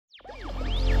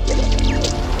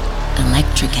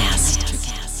Electrocast.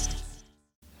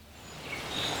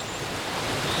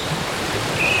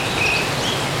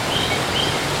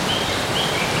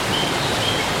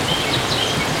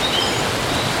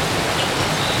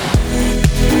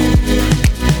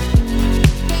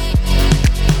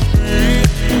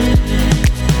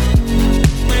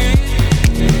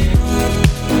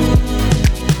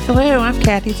 Hello, I'm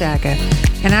Kathy Zaga,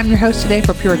 and I'm your host today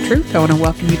for Pure Truth. I want to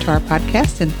welcome you to our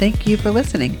podcast and thank you for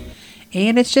listening.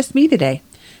 And it's just me today.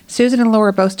 Susan and Laura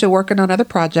are both still working on other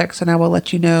projects, and I will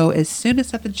let you know as soon as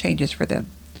something changes for them.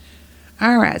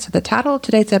 All right, so the title of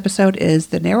today's episode is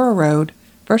The Narrow Road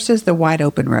versus the Wide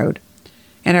Open Road.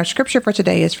 And our scripture for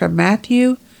today is from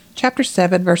Matthew chapter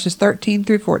 7, verses 13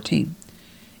 through 14.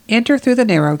 Enter through the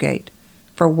narrow gate,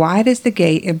 for wide is the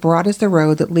gate and broad is the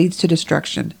road that leads to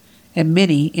destruction, and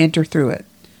many enter through it.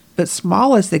 But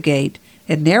small is the gate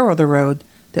and narrow the road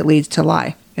that leads to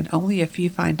life, and only a few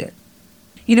find it.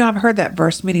 You know, I've heard that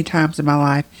verse many times in my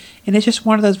life, and it's just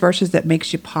one of those verses that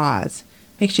makes you pause,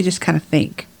 makes you just kind of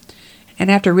think. And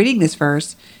after reading this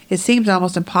verse, it seems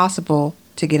almost impossible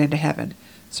to get into heaven.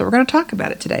 So we're going to talk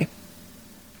about it today.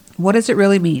 What does it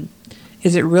really mean?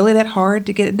 Is it really that hard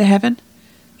to get into heaven?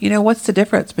 You know, what's the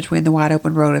difference between the wide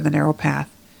open road and the narrow path?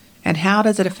 And how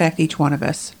does it affect each one of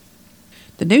us?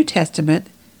 The New Testament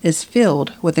is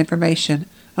filled with information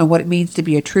on what it means to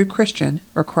be a true Christian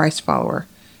or Christ follower,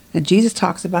 and Jesus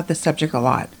talks about this subject a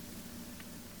lot.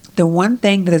 The one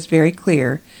thing that is very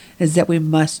clear is that we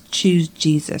must choose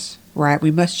Jesus, right?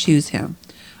 We must choose Him.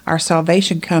 Our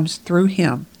salvation comes through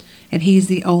Him, and He's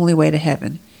the only way to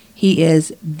heaven. He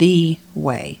is the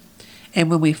way. And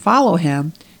when we follow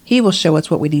Him, He will show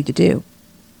us what we need to do.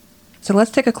 So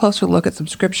let's take a closer look at some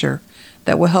scripture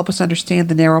that will help us understand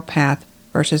the narrow path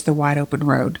versus the wide open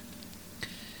road.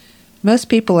 Most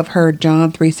people have heard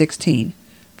John 3:16,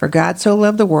 "For God so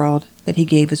loved the world that He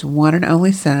gave His one and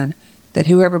only Son, that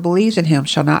whoever believes in Him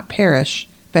shall not perish,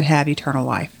 but have eternal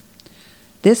life."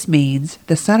 This means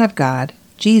the Son of God,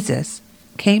 Jesus,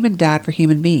 came and died for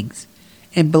human beings,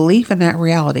 and belief in that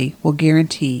reality will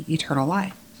guarantee eternal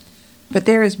life. But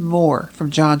there is more from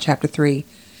John chapter 3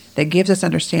 that gives us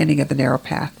understanding of the narrow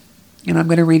path. And I'm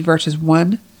going to read verses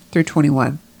 1 through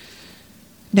 21.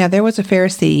 Now there was a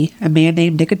Pharisee, a man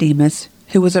named Nicodemus,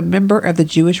 who was a member of the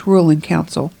Jewish ruling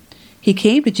council. He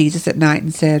came to Jesus at night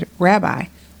and said, "Rabbi,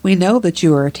 we know that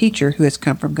you are a teacher who has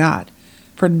come from God,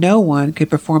 for no one could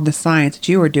perform the signs that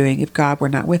you are doing if God were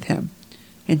not with him."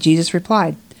 And Jesus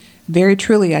replied, "Very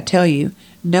truly I tell you,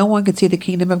 no one can see the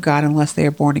kingdom of God unless they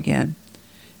are born again."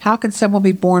 "How can someone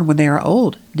be born when they are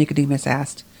old?" Nicodemus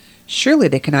asked. "Surely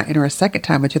they cannot enter a second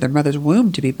time into their mother's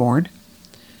womb to be born."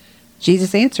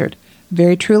 Jesus answered,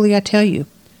 "Very truly I tell you,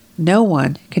 no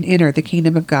one can enter the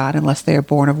kingdom of God unless they are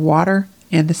born of water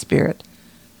and the Spirit.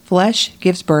 Flesh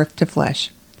gives birth to flesh,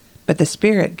 but the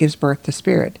Spirit gives birth to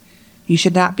spirit. You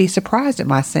should not be surprised at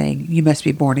my saying, 'You must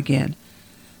be born again.'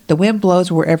 The wind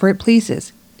blows wherever it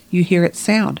pleases. You hear its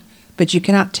sound, but you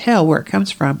cannot tell where it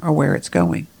comes from or where it's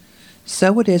going.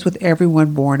 So it is with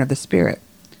everyone born of the Spirit."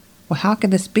 "Well, how can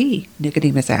this be?"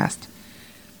 Nicodemus asked.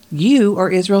 "You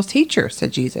are Israel's teacher,"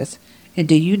 said Jesus, "and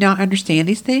do you not understand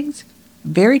these things?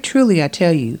 Very truly I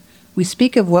tell you, we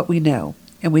speak of what we know,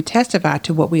 and we testify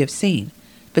to what we have seen,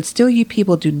 but still you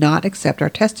people do not accept our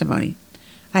testimony.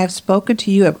 I have spoken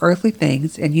to you of earthly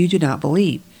things, and you do not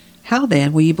believe. How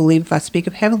then will you believe if I speak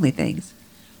of heavenly things?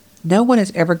 No one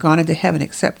has ever gone into heaven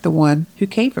except the one who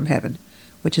came from heaven,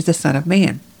 which is the Son of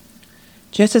Man.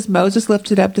 Just as Moses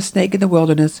lifted up the snake in the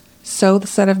wilderness, so the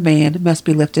Son of Man must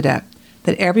be lifted up,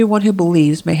 that everyone who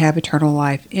believes may have eternal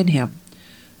life in him.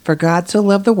 For God so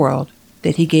loved the world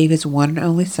that He gave His one and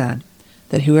only Son,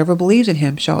 that whoever believes in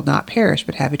Him shall not perish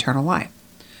but have eternal life.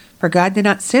 For God did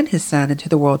not send His Son into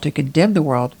the world to condemn the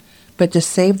world, but to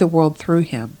save the world through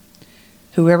Him.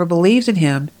 Whoever believes in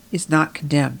Him is not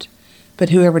condemned, but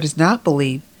whoever does not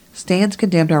believe stands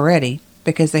condemned already,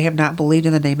 because they have not believed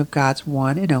in the name of God's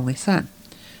one and only Son.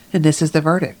 And this is the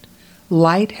verdict.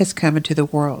 Light has come into the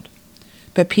world,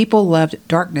 but people loved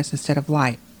darkness instead of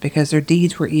light, because their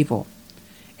deeds were evil.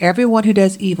 Everyone who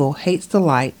does evil hates the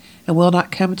light and will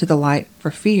not come into the light for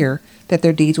fear that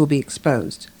their deeds will be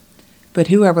exposed. But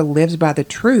whoever lives by the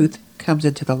truth comes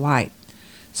into the light,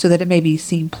 so that it may be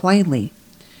seen plainly,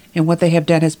 and what they have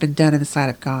done has been done in the sight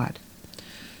of God.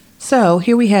 So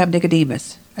here we have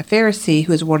Nicodemus, a Pharisee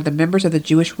who is one of the members of the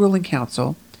Jewish ruling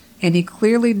council, and he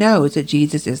clearly knows that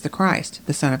Jesus is the Christ,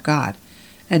 the Son of God.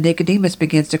 And Nicodemus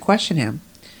begins to question him.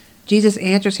 Jesus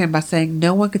answers him by saying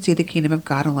no one can see the kingdom of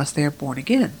God unless they are born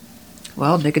again.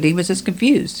 Well, Nicodemus is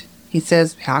confused. He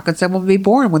says, how can someone be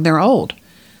born when they're old?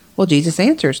 Well, Jesus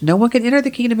answers, no one can enter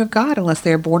the kingdom of God unless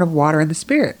they are born of water and the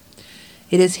Spirit.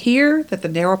 It is here that the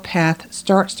narrow path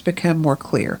starts to become more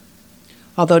clear,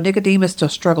 although Nicodemus still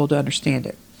struggled to understand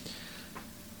it.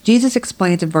 Jesus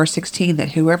explains in verse 16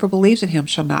 that whoever believes in him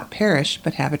shall not perish,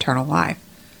 but have eternal life.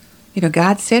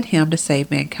 God sent him to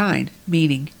save mankind,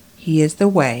 meaning he is the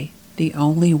way, the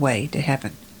only way to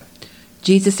heaven.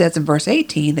 Jesus says in verse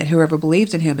 18 that whoever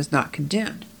believes in him is not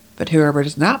condemned, but whoever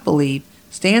does not believe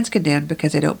stands condemned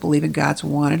because they don't believe in God's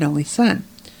one and only Son.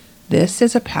 This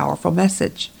is a powerful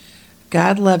message.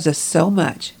 God loves us so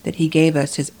much that he gave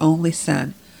us his only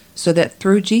Son, so that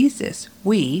through Jesus,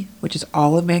 we, which is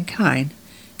all of mankind,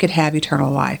 could have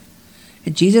eternal life.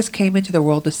 And Jesus came into the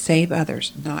world to save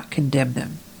others, not condemn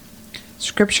them.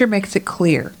 Scripture makes it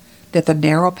clear that the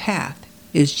narrow path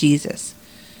is Jesus.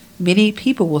 Many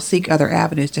people will seek other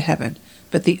avenues to heaven,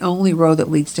 but the only road that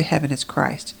leads to heaven is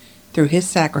Christ, through his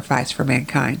sacrifice for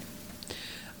mankind.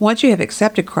 Once you have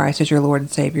accepted Christ as your Lord and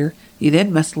Savior, you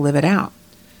then must live it out.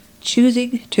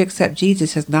 Choosing to accept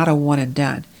Jesus is not a one and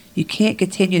done. You can't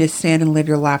continue to sin and live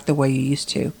your life the way you used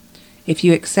to. If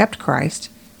you accept Christ,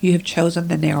 you have chosen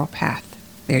the narrow path.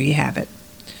 There you have it.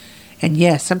 And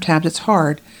yes, sometimes it's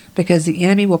hard because the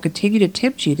enemy will continue to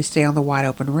tempt you to stay on the wide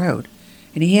open road.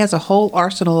 And he has a whole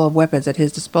arsenal of weapons at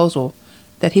his disposal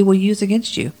that he will use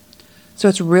against you. So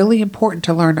it's really important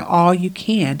to learn all you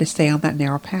can to stay on that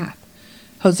narrow path.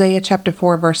 Hosea chapter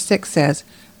 4 verse 6 says,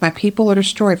 "My people are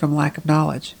destroyed from lack of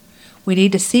knowledge." We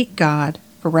need to seek God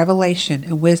for revelation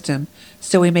and wisdom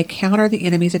so we may counter the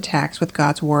enemy's attacks with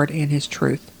God's word and his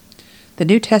truth. The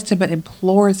New Testament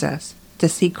implores us to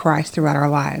seek Christ throughout our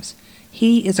lives.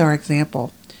 He is our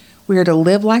example. We are to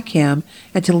live like him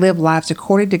and to live lives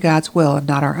according to God's will and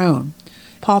not our own.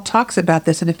 Paul talks about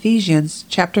this in Ephesians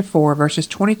chapter 4, verses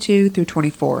 22 through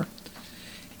 24.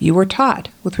 You were taught,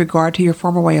 with regard to your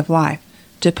former way of life,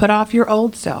 to put off your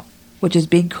old self, which is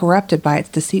being corrupted by its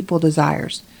deceitful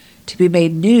desires, to be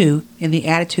made new in the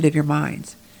attitude of your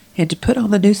minds, and to put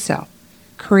on the new self,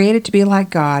 created to be like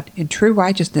God in true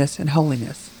righteousness and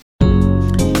holiness.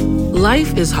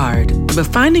 Life is hard, but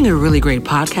finding a really great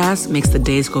podcast makes the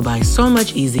days go by so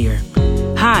much easier.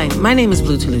 Hi, my name is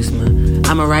Blue Telusma.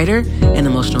 I'm a writer, an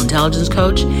emotional intelligence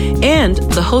coach, and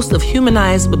the host of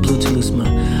Humanize with Blue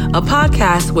Telusma, a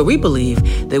podcast where we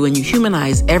believe that when you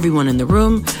humanize everyone in the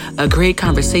room, a great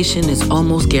conversation is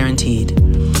almost guaranteed.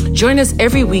 Join us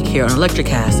every week here on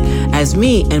Electricast as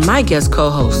me and my guest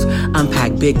co-hosts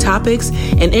unpack big topics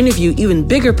and interview even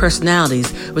bigger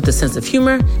personalities with a sense of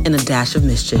humor and a dash of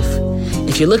mischief.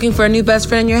 If you're looking for a new best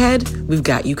friend in your head, we've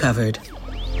got you covered.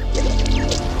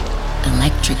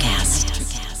 Electricast.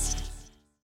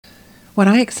 When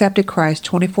I accepted Christ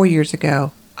 24 years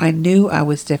ago, I knew I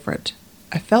was different.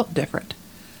 I felt different.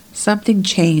 Something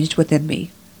changed within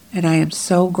me. And I am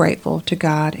so grateful to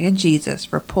God and Jesus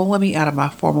for pulling me out of my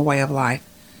former way of life.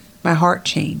 My heart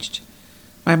changed.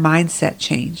 My mindset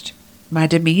changed. My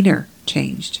demeanor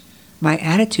changed. My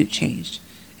attitude changed.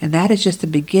 And that is just the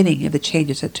beginning of the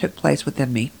changes that took place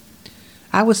within me.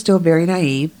 I was still very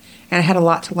naive, and I had a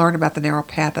lot to learn about the narrow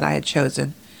path that I had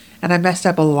chosen, and I messed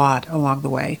up a lot along the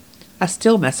way. I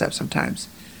still mess up sometimes,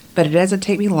 but it doesn't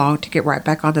take me long to get right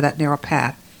back onto that narrow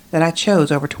path that I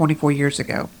chose over 24 years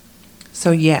ago.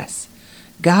 So yes,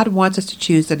 God wants us to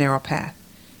choose the narrow path,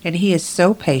 and he is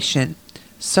so patient,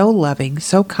 so loving,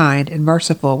 so kind, and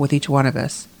merciful with each one of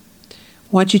us.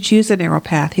 Once you choose the narrow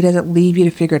path, he doesn't leave you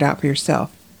to figure it out for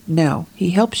yourself. No,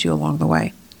 he helps you along the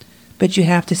way, but you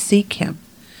have to seek him.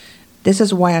 This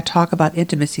is why I talk about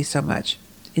intimacy so much.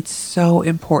 It's so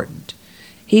important.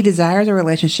 He desires a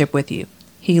relationship with you.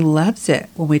 He loves it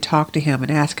when we talk to him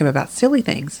and ask him about silly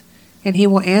things, and he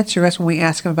will answer us when we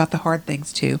ask him about the hard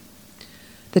things too.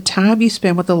 The time you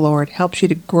spend with the Lord helps you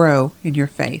to grow in your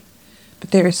faith,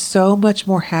 but there is so much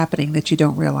more happening that you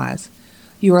don't realize.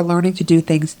 You are learning to do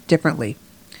things differently,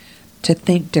 to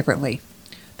think differently.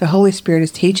 The Holy Spirit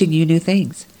is teaching you new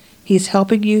things. He is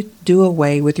helping you do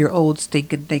away with your old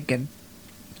stinking thinking,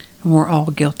 and we're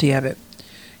all guilty of it.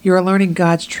 You are learning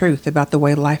God's truth about the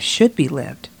way life should be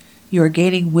lived. You are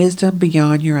gaining wisdom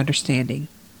beyond your understanding.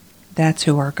 That's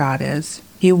who our God is.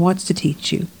 He wants to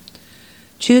teach you.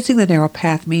 Choosing the narrow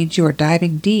path means you are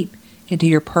diving deep into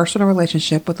your personal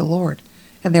relationship with the Lord,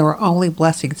 and there are only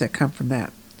blessings that come from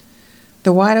that.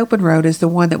 The wide open road is the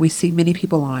one that we see many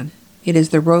people on. It is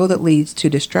the road that leads to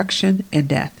destruction and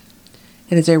death.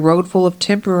 It is a road full of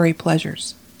temporary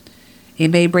pleasures. It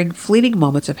may bring fleeting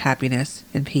moments of happiness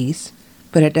and peace,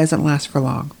 but it doesn't last for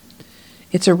long.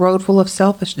 It's a road full of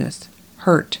selfishness,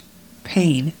 hurt,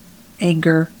 pain,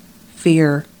 anger,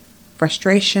 fear,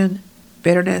 frustration,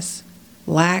 bitterness,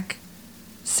 lack,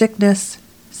 sickness,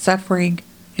 suffering,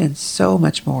 and so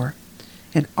much more.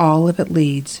 And all of it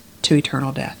leads to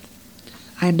eternal death.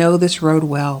 I know this road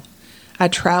well. I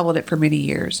traveled it for many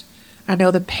years. I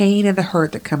know the pain and the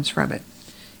hurt that comes from it.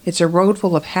 It's a road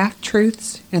full of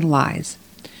half-truths and lies.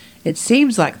 It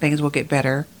seems like things will get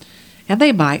better, and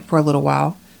they might for a little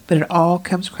while, but it all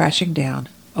comes crashing down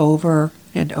over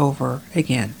and over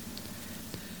again.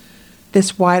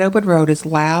 This wide-open road is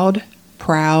loud,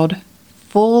 proud,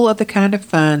 full of the kind of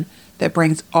fun that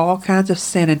brings all kinds of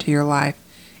sin into your life.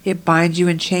 It binds you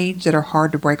in chains that are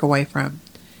hard to break away from.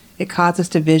 It causes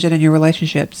division in your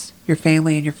relationships, your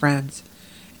family, and your friends.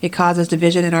 It causes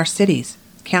division in our cities,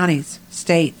 counties,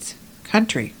 states,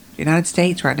 country, the United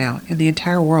States right now, and the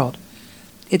entire world.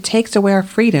 It takes away our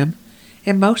freedom,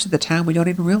 and most of the time we don't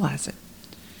even realize it.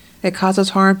 It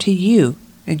causes harm to you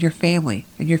and your family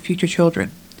and your future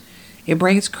children. It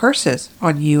brings curses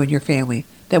on you and your family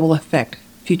that will affect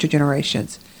future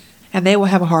generations, and they will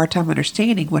have a hard time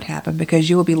understanding what happened because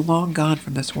you will be long gone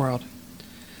from this world.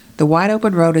 The wide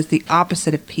open road is the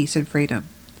opposite of peace and freedom.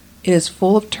 It is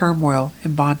full of turmoil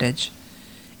and bondage.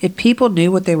 If people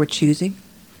knew what they were choosing,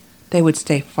 they would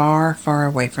stay far, far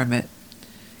away from it.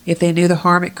 If they knew the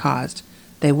harm it caused,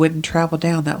 they wouldn't travel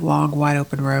down that long, wide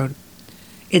open road.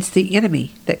 It's the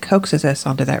enemy that coaxes us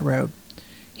onto that road.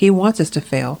 He wants us to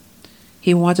fail.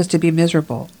 He wants us to be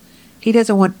miserable. He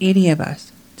doesn't want any of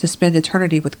us to spend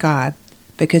eternity with God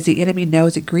because the enemy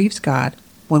knows it grieves God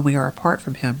when we are apart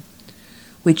from Him.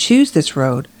 We choose this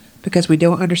road because we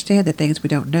don't understand the things we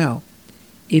don't know.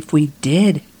 If we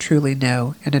did truly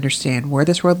know and understand where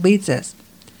this road leads us,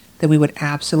 then we would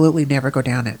absolutely never go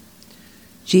down it.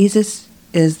 Jesus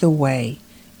is the way.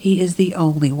 He is the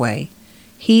only way.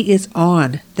 He is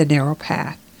on the narrow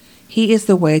path. He is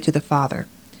the way to the Father.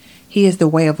 He is the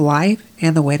way of life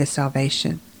and the way to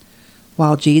salvation.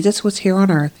 While Jesus was here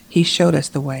on earth, He showed us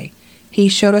the way. He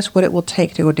showed us what it will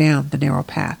take to go down the narrow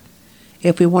path.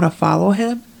 If we want to follow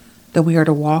Him, then we are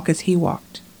to walk as He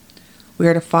walked. We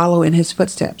are to follow in His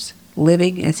footsteps,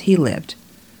 living as He lived.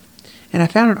 And I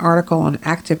found an article on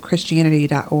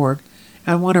activechristianity.org,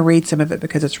 and I want to read some of it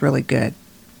because it's really good.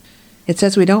 It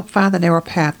says we don't find the narrow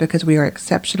path because we are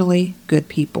exceptionally good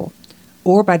people,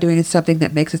 or by doing something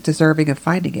that makes us deserving of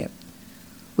finding it.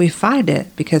 We find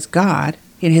it because God,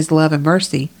 in His love and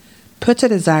mercy, puts a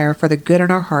desire for the good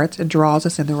in our hearts and draws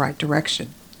us in the right direction.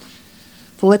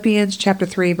 Philippians chapter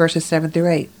 3, verses 7 through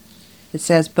 8. It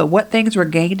says, "But what things were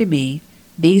gain to me,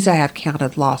 these I have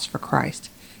counted loss for Christ.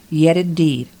 Yet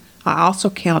indeed, I also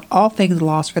count all things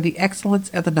lost for the excellence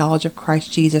of the knowledge of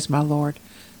Christ Jesus my Lord,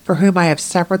 for whom I have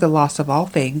suffered the loss of all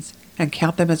things, and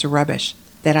count them as rubbish,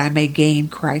 that I may gain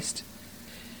Christ."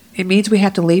 It means we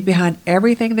have to leave behind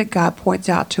everything that God points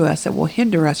out to us that will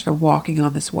hinder us from walking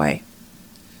on this way.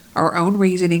 Our own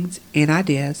reasonings and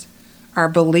ideas, our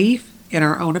belief in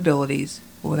our own abilities,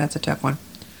 oh, that's a tough one,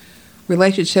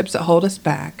 relationships that hold us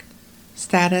back,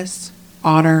 status,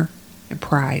 honor, and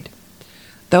pride.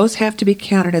 Those have to be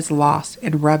counted as loss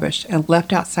and rubbish and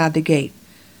left outside the gate.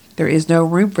 There is no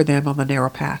room for them on the narrow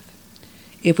path.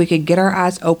 If we can get our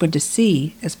eyes open to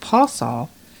see, as Paul saw,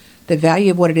 the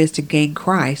value of what it is to gain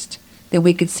Christ, then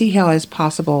we can see how it is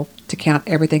possible to count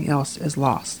everything else as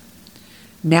loss.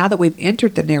 Now that we've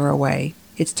entered the narrow way,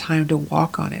 it's time to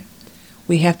walk on it.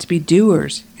 We have to be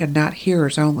doers and not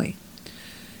hearers only.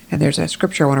 And there's a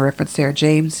scripture I want to reference there,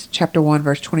 James chapter 1,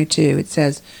 verse 22. It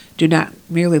says, "Do not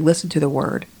merely listen to the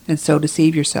word and so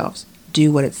deceive yourselves.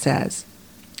 Do what it says."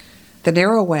 The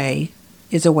narrow way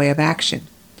is a way of action.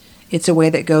 It's a way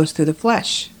that goes through the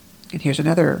flesh. And here's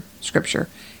another scripture.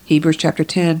 Hebrews chapter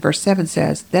 10, verse 7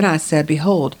 says, "Then I said,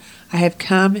 Behold, I have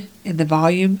come in the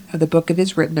volume of the book it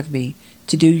is written of me,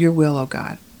 to do your will, O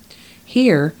God."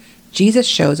 Here, Jesus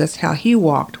shows us how He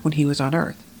walked when He was on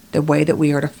earth, the way that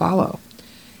we are to follow.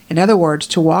 In other words,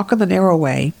 to walk on the narrow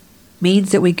way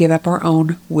means that we give up our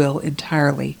own will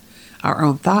entirely, our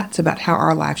own thoughts about how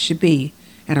our life should be,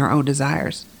 and our own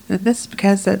desires. And this is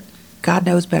because that God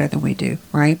knows better than we do,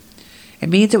 right? It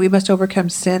means that we must overcome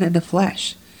sin and the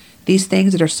flesh, these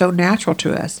things that are so natural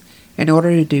to us, in order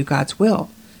to do God's will.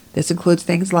 This includes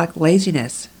things like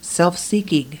laziness,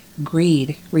 self-seeking,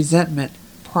 greed, resentment,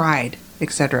 pride,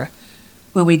 etc.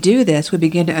 When we do this, we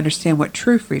begin to understand what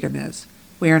true freedom is.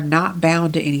 We are not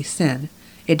bound to any sin.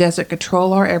 It doesn't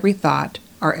control our every thought,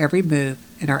 our every move,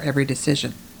 and our every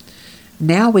decision.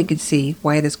 Now we can see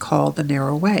why it is called the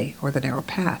narrow way, or the narrow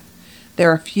path. There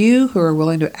are few who are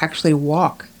willing to actually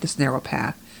walk this narrow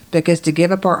path, because to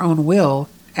give up our own will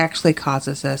actually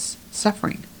causes us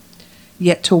suffering.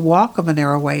 Yet to walk on the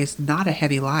narrow way is not a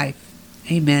heavy life.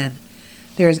 Amen.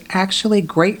 There is actually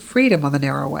great freedom on the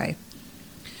narrow way.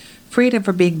 freedom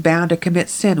from being bound to commit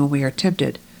sin when we are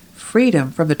tempted, freedom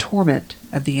from the torment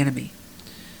of the enemy.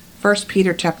 1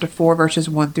 Peter chapter 4, verses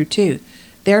 1 through 2.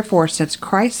 Therefore, since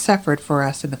Christ suffered for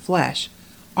us in the flesh,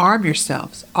 arm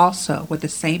yourselves also with the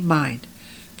same mind.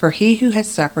 For he who has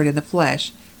suffered in the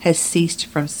flesh has ceased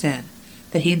from sin,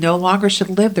 that he no longer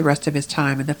should live the rest of his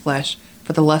time in the flesh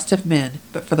for the lust of men,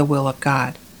 but for the will of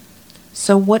God.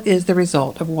 So what is the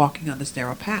result of walking on this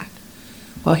narrow path?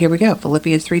 Well, here we go.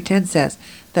 Philippians 3:10 says,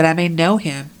 that I may know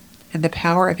him and the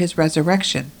power of his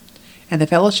resurrection and the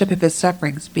fellowship of his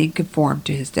sufferings, being conformed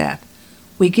to his death.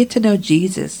 We get to know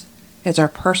Jesus as our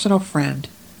personal friend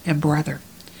and brother.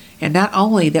 And not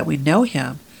only that we know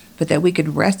him, but that we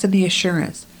can rest in the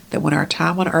assurance that when our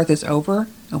time on earth is over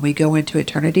and we go into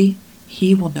eternity,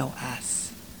 he will know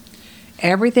us.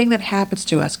 Everything that happens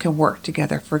to us can work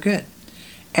together for good.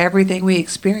 Everything we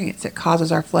experience that causes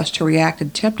our flesh to react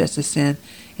and tempt us to sin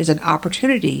is an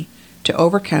opportunity to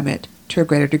overcome it to a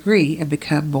greater degree and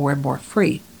become more and more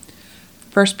free.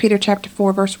 1 Peter chapter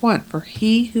 4, verse 1, for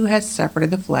he who has suffered in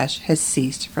the flesh has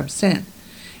ceased from sin.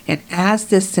 And as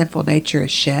this sinful nature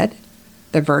is shed,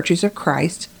 the virtues of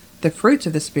Christ, the fruits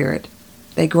of the Spirit,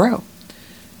 they grow.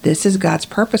 This is God's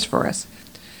purpose for us,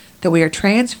 that we are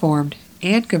transformed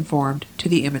and conformed to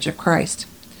the image of Christ.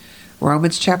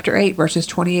 Romans chapter 8, verses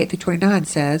 28 through 29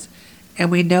 says,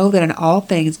 and we know that in all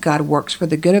things God works for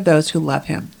the good of those who love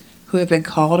him, who have been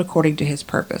called according to his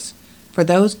purpose. For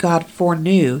those God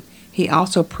foreknew, he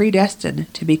also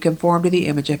predestined to be conformed to the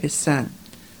image of his Son,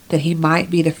 that he might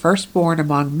be the firstborn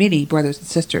among many brothers and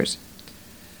sisters.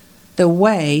 The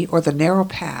way, or the narrow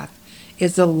path,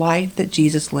 is the life that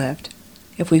Jesus lived.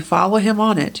 If we follow him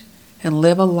on it and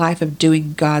live a life of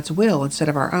doing God's will instead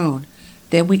of our own,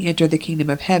 then we enter the kingdom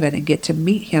of heaven and get to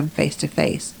meet him face to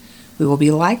face. We will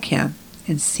be like him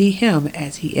and see him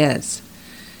as he is.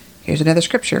 Here's another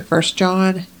scripture, 1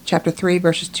 John chapter 3,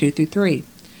 verses 2 through 3.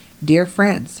 Dear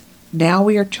friends, now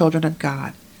we are children of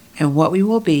God, and what we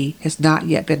will be has not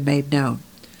yet been made known.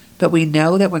 But we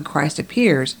know that when Christ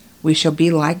appears, we shall be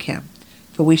like him,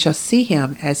 for we shall see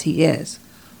him as he is.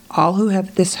 All who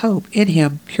have this hope in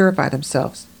him purify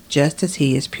themselves, just as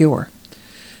he is pure.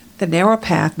 The narrow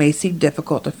path may seem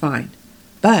difficult to find,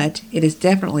 but it is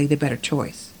definitely the better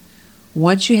choice.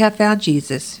 Once you have found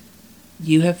Jesus,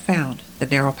 you have found the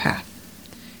narrow path.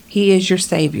 He is your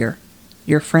Savior,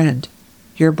 your friend,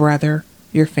 your brother,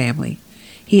 your family.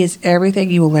 He is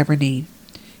everything you will ever need.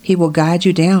 He will guide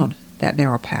you down that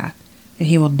narrow path, and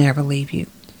he will never leave you.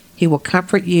 He will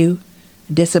comfort you,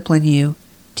 discipline you,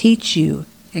 teach you,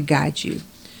 and guide you.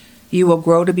 You will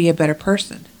grow to be a better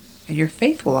person, and your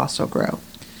faith will also grow.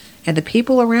 And the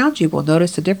people around you will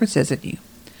notice the differences in you.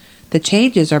 The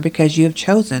changes are because you have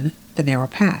chosen the narrow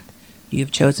path. You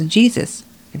have chosen Jesus,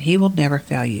 and he will never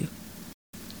fail you.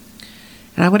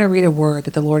 And I'm going to read a word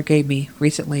that the Lord gave me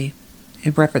recently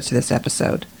in reference to this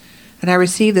episode. And I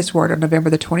received this word on November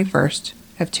the 21st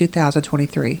of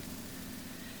 2023.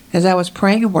 As I was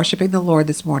praying and worshiping the Lord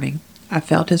this morning, I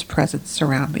felt his presence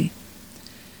surround me.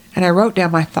 And I wrote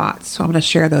down my thoughts, so I'm going to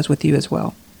share those with you as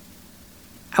well.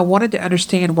 I wanted to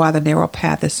understand why the narrow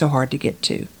path is so hard to get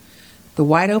to. The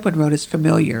wide open road is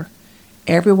familiar.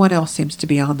 Everyone else seems to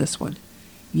be on this one.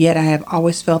 Yet I have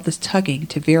always felt this tugging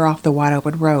to veer off the wide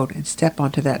open road and step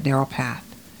onto that narrow path.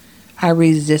 I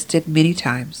resisted many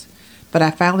times, but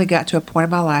I finally got to a point in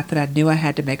my life that I knew I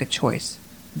had to make a choice.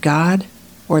 God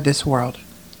or this world.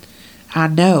 I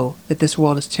know that this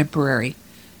world is temporary,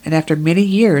 and after many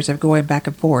years of going back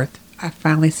and forth, I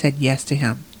finally said yes to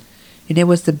him. And it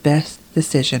was the best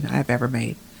decision I've ever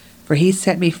made, for he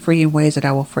set me free in ways that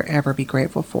I will forever be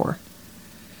grateful for.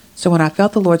 So when I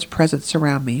felt the Lord's presence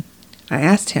surround me, I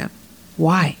asked him,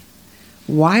 why?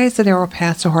 Why is the narrow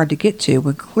path so hard to get to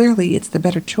when clearly it's the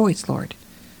better choice, Lord?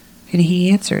 And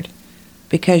he answered,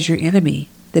 because your enemy,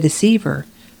 the deceiver,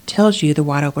 tells you the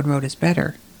wide open road is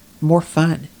better, more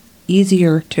fun,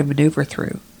 easier to maneuver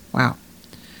through. Wow.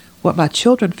 What my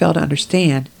children fail to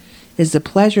understand is the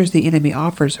pleasures the enemy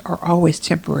offers are always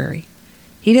temporary.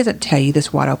 He doesn't tell you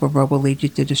this wide open road will lead you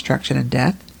to destruction and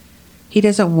death. He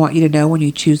doesn't want you to know when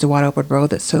you choose the wide open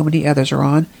road that so many others are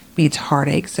on means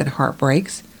heartaches and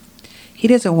heartbreaks. He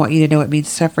doesn't want you to know it means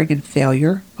suffering and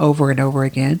failure over and over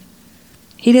again.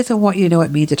 He doesn't want you to know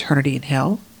it means eternity in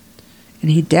hell.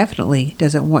 And he definitely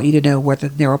doesn't want you to know where the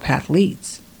narrow path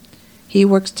leads. He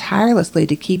works tirelessly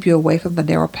to keep you away from the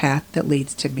narrow path that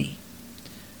leads to me.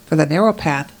 For the narrow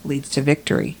path leads to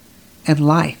victory and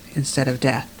life instead of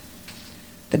death.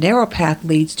 The narrow path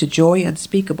leads to joy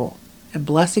unspeakable and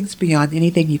blessings beyond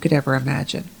anything you could ever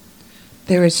imagine.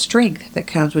 There is strength that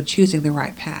comes with choosing the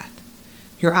right path.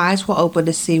 Your eyes will open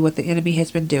to see what the enemy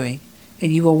has been doing,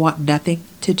 and you will want nothing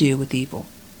to do with evil.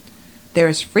 There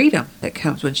is freedom that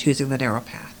comes when choosing the narrow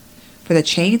path, for the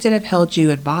chains that have held you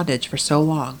in bondage for so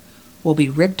long will be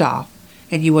ripped off,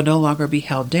 and you will no longer be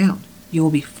held down. You will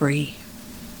be free.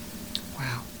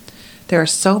 Wow. There are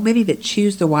so many that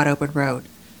choose the wide open road,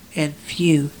 and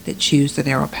few that choose the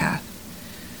narrow path.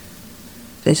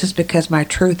 This is because my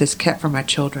truth is kept from my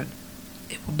children.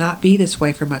 It will not be this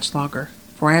way for much longer,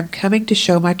 for I am coming to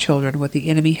show my children what the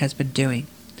enemy has been doing.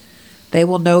 They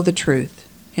will know the truth,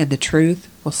 and the truth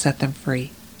will set them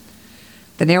free.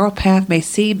 The narrow path may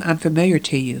seem unfamiliar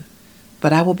to you,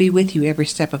 but I will be with you every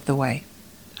step of the way.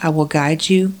 I will guide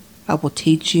you, I will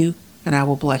teach you, and I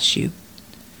will bless you.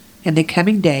 In the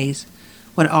coming days,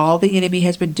 when all the enemy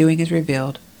has been doing is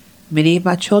revealed, many of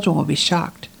my children will be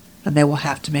shocked, and they will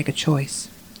have to make a choice.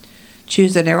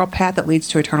 Choose the narrow path that leads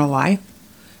to eternal life,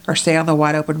 or stay on the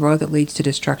wide open road that leads to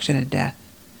destruction and death.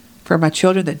 For my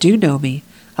children that do know me,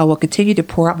 I will continue to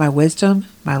pour out my wisdom,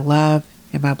 my love,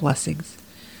 and my blessings.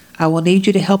 I will need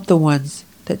you to help the ones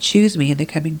that choose me in the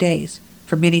coming days,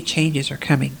 for many changes are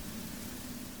coming.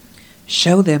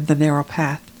 Show them the narrow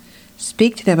path.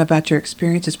 Speak to them about your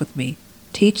experiences with me.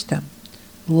 Teach them.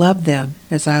 Love them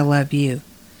as I love you.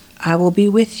 I will be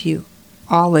with you,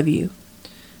 all of you.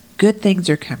 Good things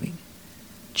are coming.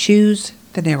 Choose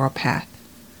the narrow path,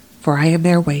 for I am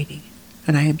there waiting,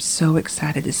 and I am so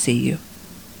excited to see you.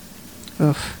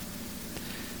 Oof.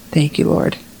 Thank you,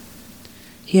 Lord.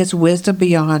 He has wisdom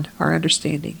beyond our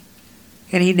understanding,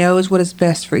 and He knows what is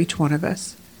best for each one of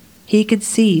us. He can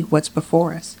see what's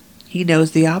before us. He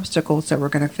knows the obstacles that we're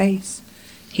going to face.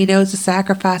 He knows the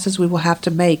sacrifices we will have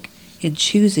to make in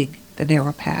choosing the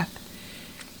narrow path.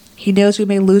 He knows we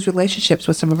may lose relationships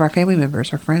with some of our family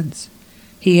members or friends.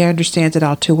 He understands it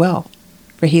all too well,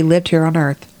 for He lived here on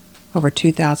earth over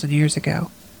 2,000 years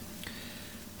ago.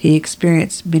 He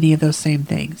experienced many of those same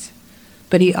things,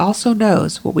 but He also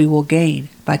knows what we will gain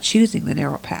by choosing the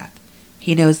narrow path.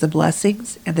 He knows the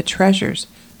blessings and the treasures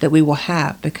that we will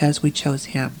have because we chose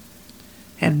Him.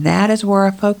 And that is where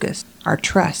our focus, our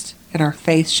trust, and our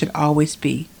faith should always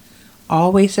be,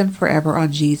 always and forever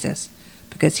on Jesus,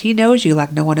 because He knows you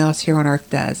like no one else here on earth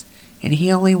does, and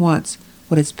He only wants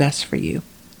what is best for you.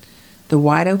 The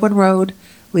wide open road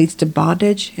leads to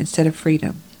bondage instead of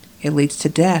freedom. It leads to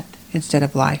death instead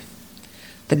of life.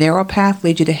 The narrow path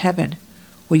leads you to heaven,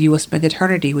 where you will spend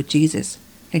eternity with Jesus,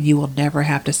 and you will never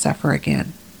have to suffer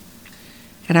again.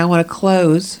 And I want to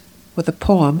close with a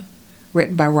poem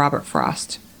written by Robert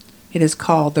Frost. It is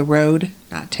called The Road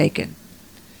Not Taken.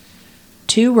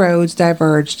 2 roads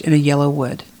diverged in a yellow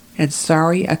wood, and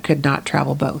sorry I could not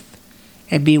travel both.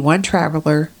 And be one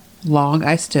traveler, long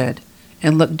I stood,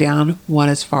 and looked down one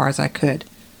as far as I could,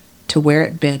 to where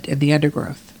it bent in the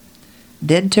undergrowth.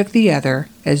 Then took the other,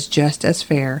 as just as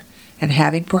fair, and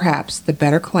having perhaps the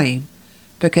better claim,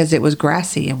 because it was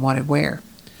grassy and wanted wear.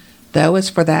 Though as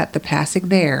for that the passing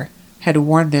there had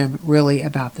warned them really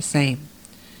about the same.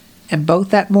 And both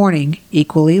that morning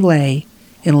equally lay,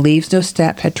 in leaves no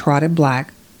step had trodden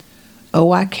black.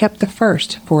 Oh, I kept the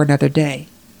first for another day.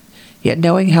 Yet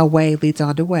knowing how way leads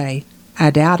on to way,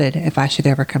 I doubted if I should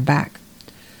ever come back.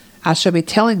 I shall be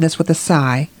telling this with a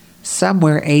sigh.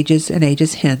 Somewhere ages and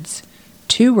ages hence,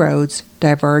 2 roads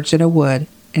diverged in a wood,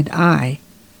 and I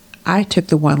took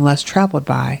the one less traveled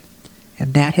by,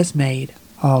 and that has made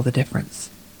all the difference.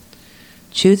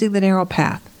 Choosing the narrow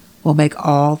path will make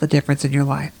all the difference in your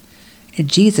life, and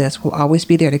Jesus will always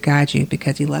be there to guide you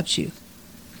because He loves you.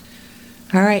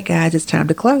 All right, guys, it's time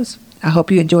to close. I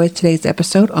hope you enjoyed today's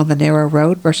episode on the narrow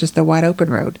road versus the wide open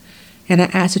road, and I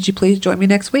ask that you please join me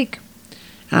next week.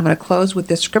 I'm going to close with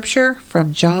this scripture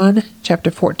from John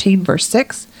chapter 14, verse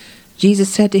 6. Jesus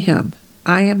said to him,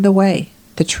 I am the way,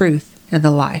 the truth, and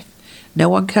the life. No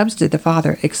one comes to the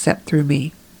Father except through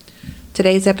me.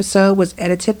 Today's episode was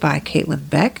edited by Caitlin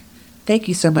Beck. Thank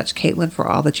you so much, Caitlin, for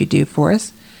all that you do for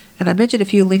us. And I mentioned a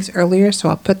few links earlier, so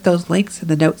I'll put those links in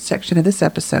the notes section of this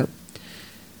episode.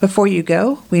 Before you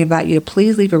go, we invite you to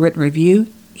please leave a written review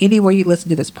anywhere you listen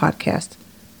to this podcast.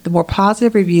 The more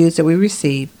positive reviews that we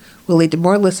receive will lead to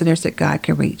more listeners that God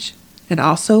can reach. And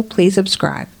also, please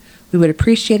subscribe. We would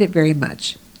appreciate it very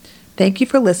much. Thank you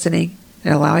for listening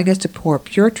and allowing us to pour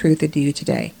pure truth into you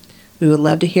today. We would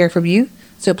love to hear from you,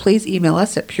 so please email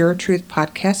us at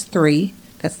puretruthpodcast3,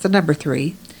 that's the number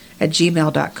 3,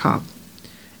 @gmail.com.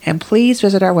 And please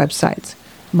visit our websites.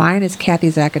 Mine is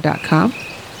kathyzacka.com.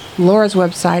 Laura's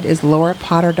website is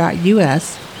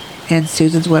laurapotter.us, and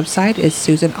Susan's website is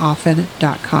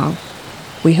susanoffen.com.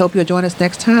 We hope you'll join us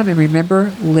next time, and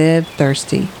remember, live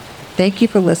thirsty. Thank you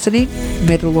for listening.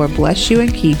 May the Lord bless you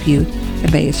and keep you,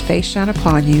 and may His face shine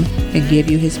upon you and give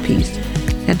you His peace.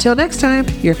 Until next time,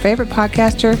 your favorite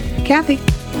podcaster, Kathy.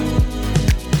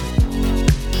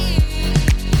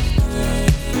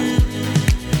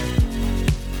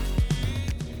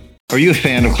 Are you a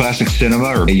fan of classic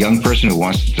cinema or a young person who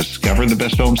wants to discover the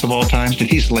best films of all time? Do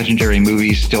these legendary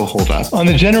movies still hold up? On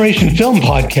the Generation Film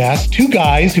podcast, two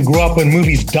guys who grew up when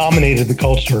movies dominated the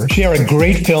culture share a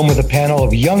great film with a panel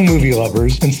of young movie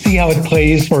lovers and see how it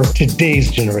plays for today's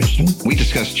generation. We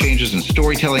discuss changes in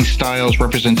storytelling styles,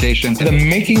 representation, The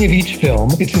making of each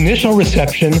film, its initial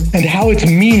reception, and how its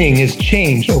meaning has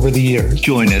changed over the years.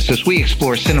 Join us as we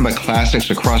explore cinema classics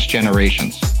across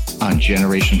generations on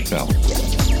Generation Film.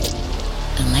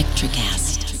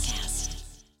 Electricast.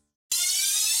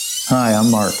 Hi,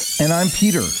 I'm Mark. And I'm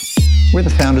Peter. We're the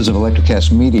founders of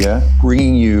Electricast Media,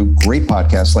 bringing you great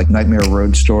podcasts like Nightmare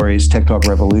Road Stories, Tech Talk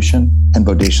Revolution, and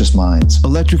Bodacious Minds.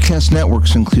 Electricast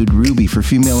networks include Ruby for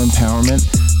female empowerment,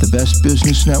 the Best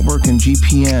Business Network, and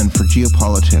GPN for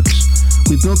geopolitics.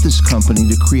 We built this company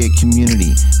to create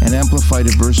community and amplify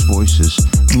diverse voices,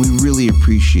 and we really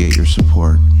appreciate your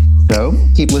support. So,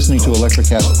 keep listening to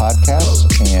Electricast podcasts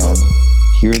and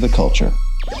hear the culture.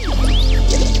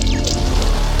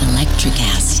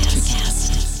 Electricast.